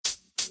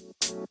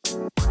Hey,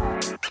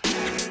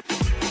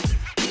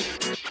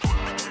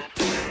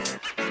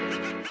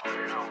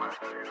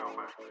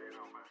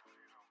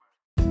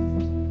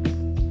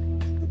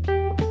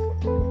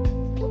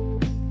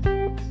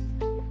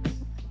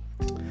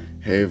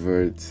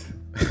 Vert.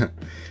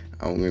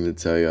 I'm going to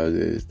tell y'all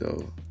this,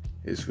 though.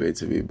 It's great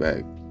to be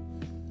back.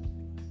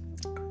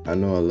 I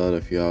know a lot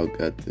of y'all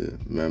got the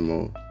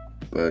memo,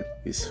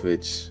 but we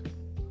switched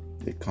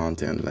the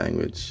content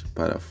language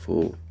para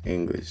full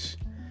English.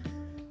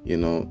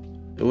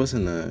 It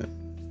wasn't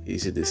an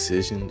easy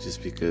decision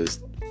just because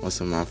most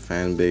of my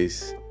fan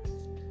base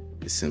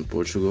is in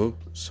Portugal,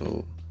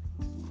 so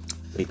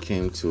it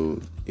came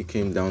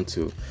down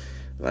to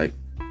like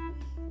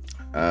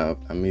a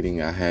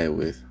meeting I had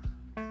with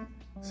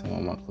some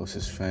of my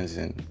closest friends,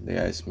 and they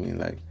asked me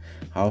like,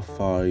 how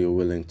far are you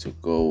willing to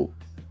go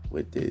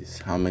with this?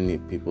 How many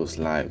people's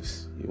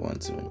lives you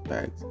want to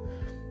impact?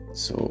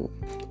 So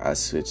I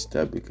switched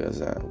up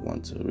because I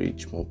want to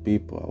reach more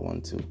people. I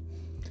want to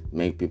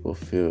make people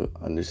feel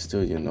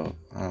understood,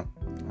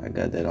 I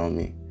got that on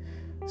me.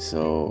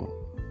 So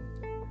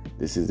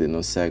this is the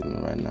new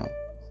segment right now.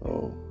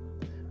 So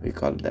we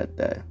call it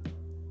that.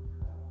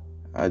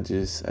 At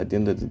the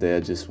end of the day,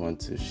 I just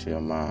want to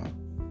share my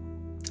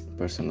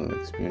personal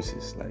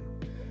experiences, like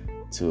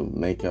to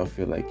make y'all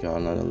feel like y'all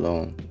not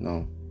alone.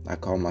 No, I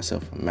call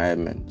myself a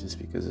madman just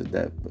because of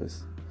that,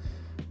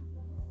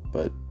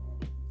 but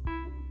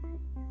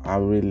I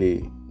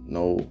really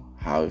know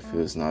how it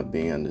feels not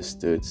being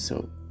understood,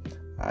 so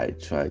I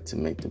try to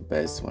make the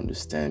best to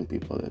understand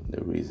people and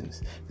their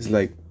reasons. It's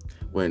like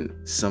when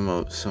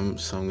some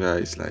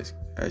guys like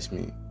ask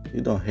me,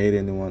 "You don't hate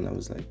anyone?" I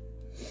was like,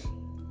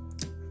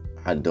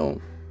 I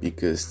don't,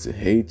 because to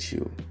hate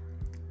you,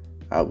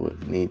 I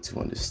would need to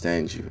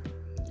understand you.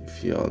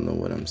 If you all know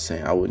what I'm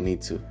saying, I would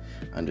need to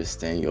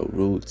understand your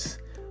roots,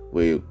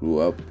 where you grew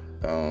up,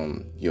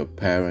 your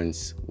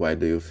parents, why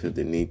do you feel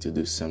the need to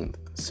do some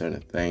certain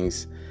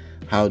things,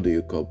 how do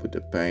you cope with the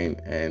pain.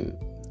 And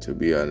to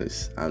be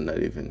honest, I'm not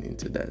even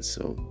into that,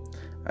 so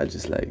I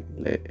just like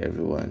let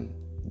everyone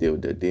deal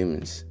with their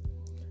demons.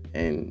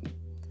 And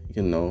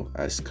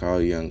as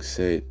Carl Jung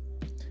said,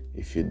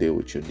 if you deal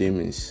with your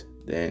demons,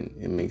 then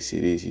it makes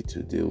it easy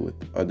to deal with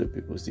other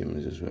people's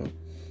demons as well.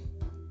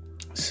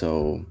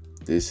 So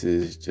this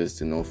is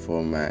just an old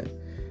format,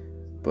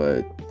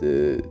 but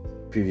the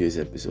previous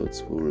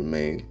episodes will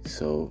remain,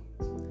 so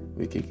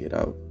we can get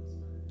out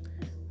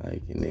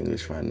like in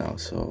English right now.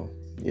 So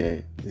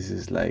yeah, this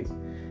is like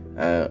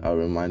a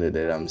reminder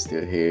that I'm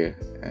still here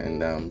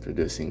and I'm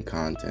producing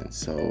content.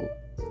 So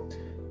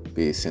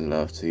peace and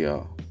love to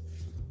y'all.